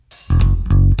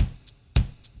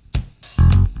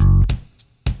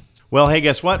Well, hey,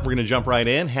 guess what? We're going to jump right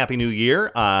in. Happy New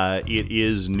Year. It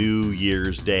is New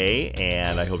Year's Day,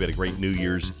 and I hope you had a great New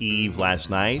Year's Eve last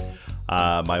night.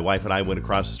 My wife and I went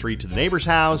across the street to the neighbor's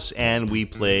house, and we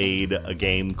played a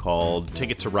game called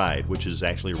Ticket to Ride, which is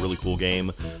actually a really cool game.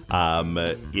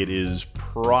 It is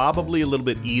probably a little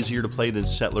bit easier to play than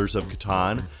Settlers of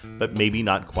Catan, but maybe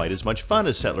not quite as much fun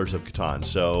as Settlers of Catan.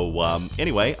 So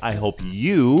anyway, I hope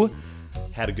you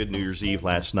had a good New Year's Eve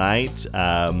last night.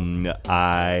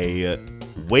 I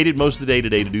waited most of the day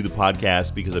today to do the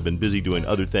podcast because I've been busy doing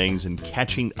other things and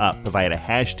catching up. If I had a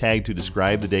hashtag to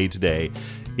describe the day today,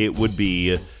 it would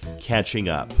be catching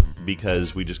up,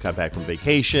 because we just got back from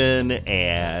vacation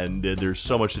and there's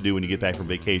so much to do when you get back from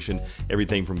vacation.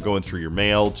 Everything from going through your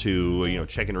mail to,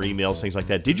 checking your emails, things like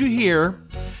that. Did you hear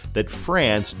that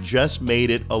France just made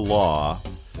it a law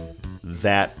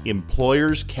that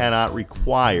employers cannot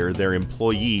require their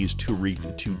employees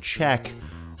to check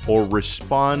or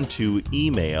respond to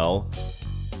email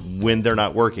when they're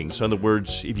not working? So in other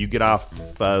words, if you get off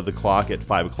the clock at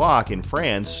 5 o'clock in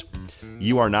France,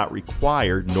 you are not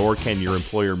required, nor can your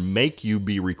employer make you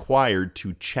be required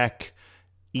to check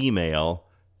email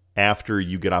after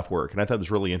you get off work. And I thought it was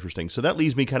really interesting. So that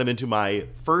leads me kind of into my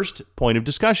first point of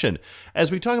discussion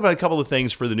as we talk about a couple of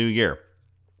things for the new year.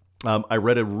 I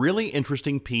read a really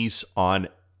interesting piece on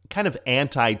kind of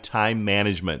anti-time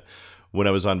management when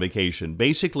I was on vacation.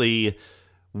 Basically,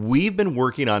 we've been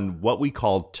working on what we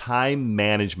call time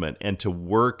management and to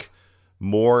work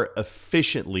more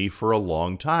efficiently for a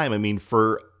long time. I mean,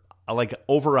 for like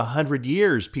over 100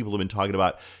 years, people have been talking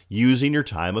about using your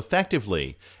time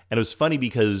effectively. And it was funny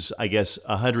because I guess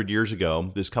 100 years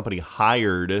ago, this company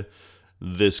hired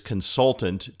this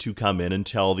consultant to come in and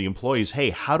tell the employees,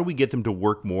 hey, how do we get them to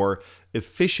work more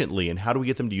efficiently and how do we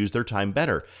get them to use their time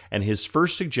better? And his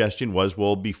first suggestion was,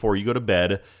 well, before you go to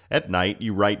bed at night,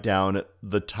 you write down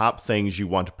the top things you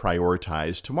want to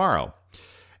prioritize tomorrow.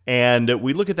 And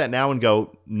we look at that now and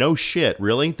go, no shit,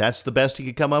 really? That's the best he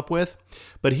could come up with?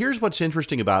 But here's what's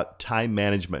interesting about time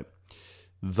management.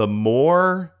 The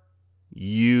more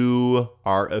you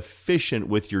are efficient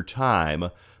with your time,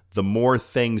 the more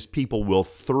things people will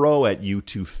throw at you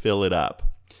to fill it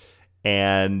up.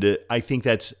 And I think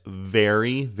that's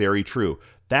very, very true.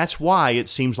 That's why it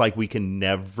seems like we can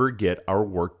never get our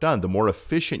work done. The more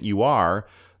efficient you are,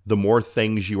 the more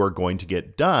things you are going to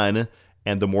get done,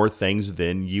 and the more things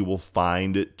then you will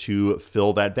find to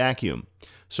fill that vacuum.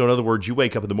 So in other words, you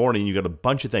wake up in the morning, you got a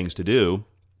bunch of things to do.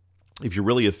 If you're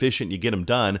really efficient, you get them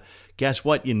done. Guess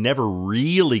what? You never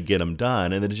really get them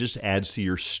done, and then it just adds to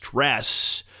your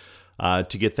stress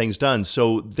to get things done.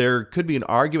 So there could be an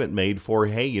argument made for,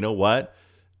 hey, you know what?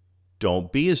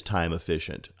 Don't be as time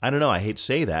efficient. I don't know. I hate to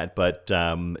say that, but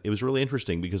it was really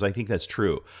interesting because I think that's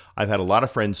true. I've had a lot of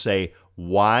friends say,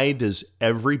 why does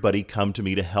everybody come to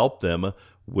me to help them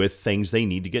with things they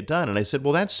need to get done? And I said,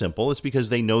 well, that's simple. It's because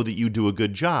they know that you do a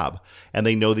good job and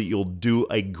they know that you'll do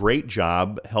a great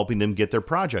job helping them get their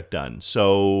project done.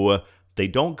 So they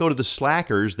don't go to the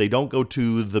slackers. They don't go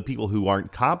to the people who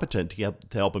aren't competent to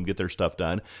help them get their stuff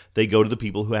done. They go to the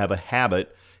people who have a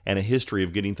habit and a history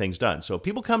of getting things done. So if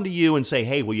people come to you and say,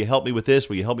 hey, will you help me with this?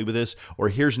 Will you help me with this? Or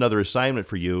here's another assignment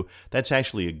for you. That's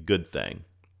actually a good thing.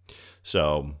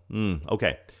 So,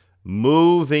 okay.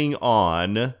 Moving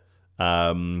on.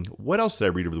 What else did I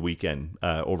read over the weekend,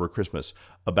 over Christmas,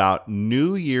 about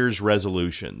New Year's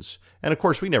resolutions? And of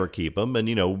course, we never keep them.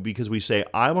 And, because we say,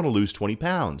 I want to lose 20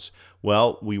 pounds.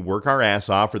 Well, we work our ass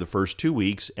off for the first 2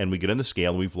 weeks and we get on the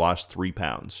scale and we've lost 3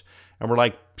 pounds. And we're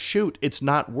like, shoot, it's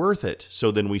not worth it. So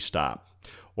then we stop.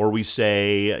 Or we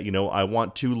say, I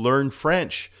want to learn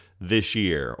French this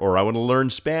year, or I want to learn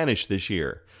Spanish this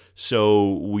year.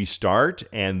 So we start,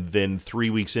 and then 3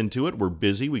 weeks into it, we're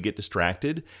busy, we get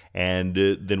distracted, and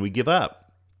then we give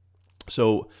up.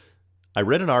 So I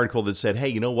read an article that said, hey,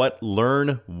 you know what?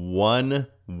 Learn one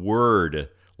word,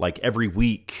 like every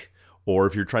week. Or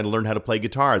if you're trying to learn how to play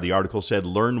guitar, the article said,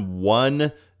 learn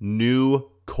one new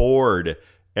chord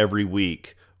every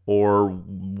week. Or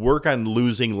work on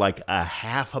losing like a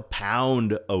half a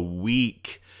pound a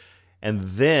week. And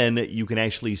then you can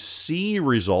actually see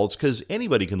results, because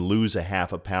anybody can lose a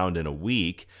half a pound in a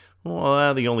week.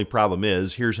 Well, the only problem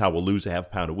is, here's how we'll lose a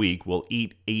half pound a week. We'll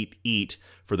eat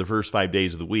for the first 5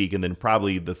 days of the week, and then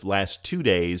probably the last 2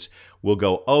 days we'll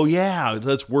go, oh yeah,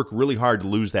 let's work really hard to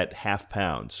lose that half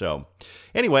pound. So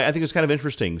anyway, I think it's kind of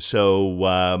interesting. So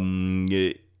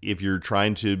if you're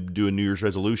trying to do a New Year's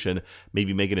resolution,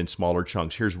 maybe make it in smaller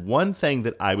chunks. Here's one thing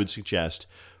that I would suggest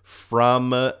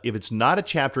from, if it's not a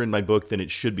chapter in my book, then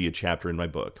it should be a chapter in my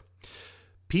book.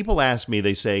 people ask me,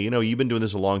 they say, you've been doing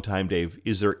this a long time, Dave.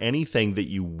 Is there anything that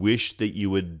you wish that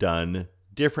you had done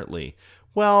differently?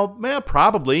 Well,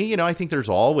 probably. I think there's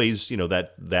always,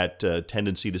 that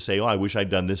tendency to say, I wish I'd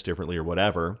done this differently or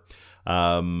whatever.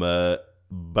 But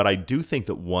I do think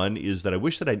that one is that I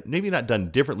wish that I'd maybe not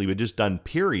done differently, but just done,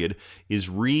 period, is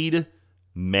read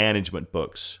management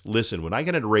books. Listen, when I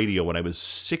got into radio when I was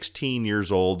 16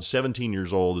 years old, 17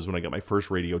 years old is when I got my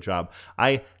first radio job.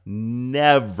 I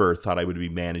never thought I would be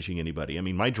managing anybody. I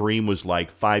mean, my dream was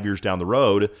like 5 years down the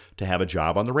road to have a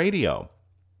job on the radio.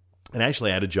 And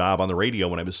actually, I had a job on the radio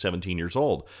when I was 17 years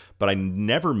old, but I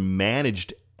never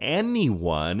managed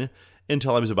anyone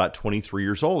until I was about 23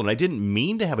 years old. And I didn't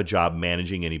mean to have a job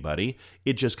managing anybody.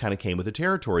 It just kind of came with the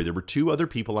territory. There were 2 other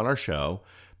people on our show,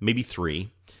 maybe 3,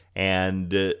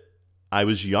 and I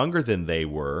was younger than they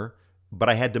were, but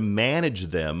I had to manage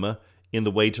them in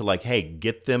the way to hey,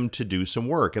 get them to do some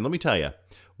work. And let me tell you,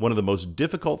 one of the most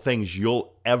difficult things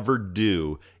you'll ever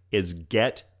do is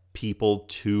get people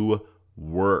to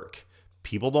work.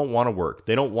 People don't want to work.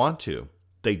 They don't want to.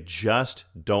 They just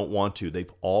don't want to.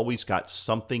 They've always got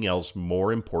something else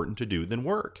more important to do than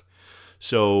work.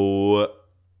 So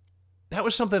that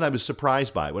was something I was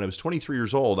surprised by. When I was 23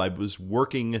 years old, I was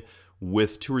working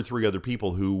with 2 or 3 other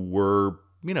people who were,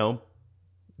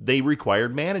 they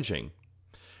required managing.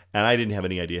 And I didn't have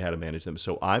any idea how to manage them.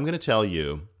 So I'm going to tell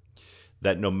you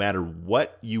that no matter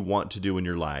what you want to do in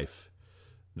your life,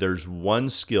 there's one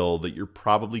skill that you're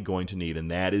probably going to need, and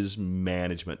that is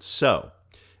management. So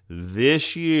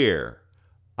this year,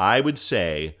 I would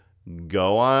say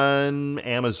go on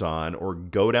Amazon or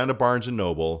go down to Barnes &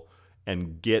 Noble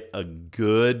and get a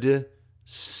good,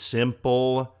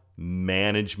 simple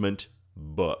management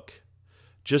book.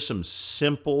 Just some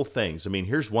simple things. I mean,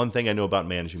 here's one thing I know about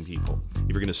managing people. If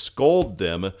you're going to scold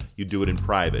them, you do it in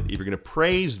private. If you're going to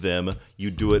praise them,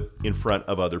 you do it in front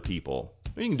of other people.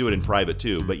 You can do it in private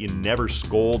too, but you never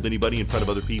scold anybody in front of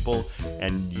other people,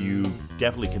 and you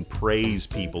definitely can praise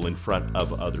people in front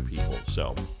of other people.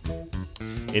 So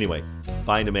anyway,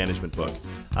 find a management book.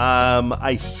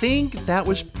 I think that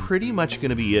was pretty much going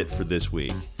to be it for this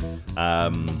week.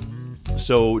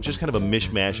 So just kind of a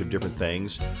mishmash of different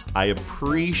things. I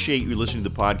appreciate you listening to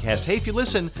the podcast. Hey, if you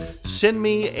listen, send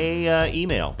me a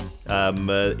email.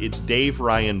 It's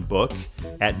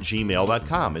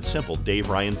daveryanbook@gmail.com. It's simple,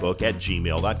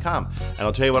 daveryanbook@gmail.com. And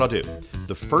I'll tell you what I'll do.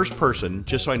 The first person,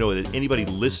 just so I know that anybody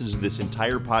listens to this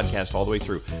entire podcast all the way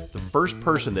through, the first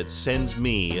person that sends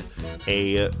me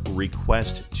a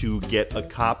request to get a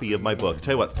copy of my book, I'll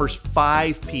tell you what, first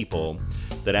 5 people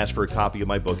that ask for a copy of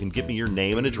my book and give me your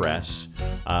name and address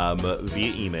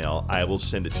via email, I will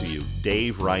send it to you,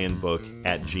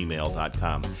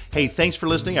 daveryanbook@gmail.com. Hey, thanks for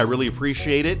listening. I really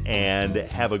appreciate it, and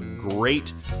have a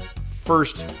great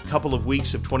first couple of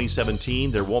weeks of 2017.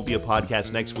 There won't be a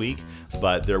podcast next week,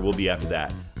 but there will be after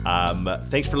that.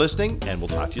 Thanks for listening, and we'll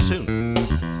talk to you soon.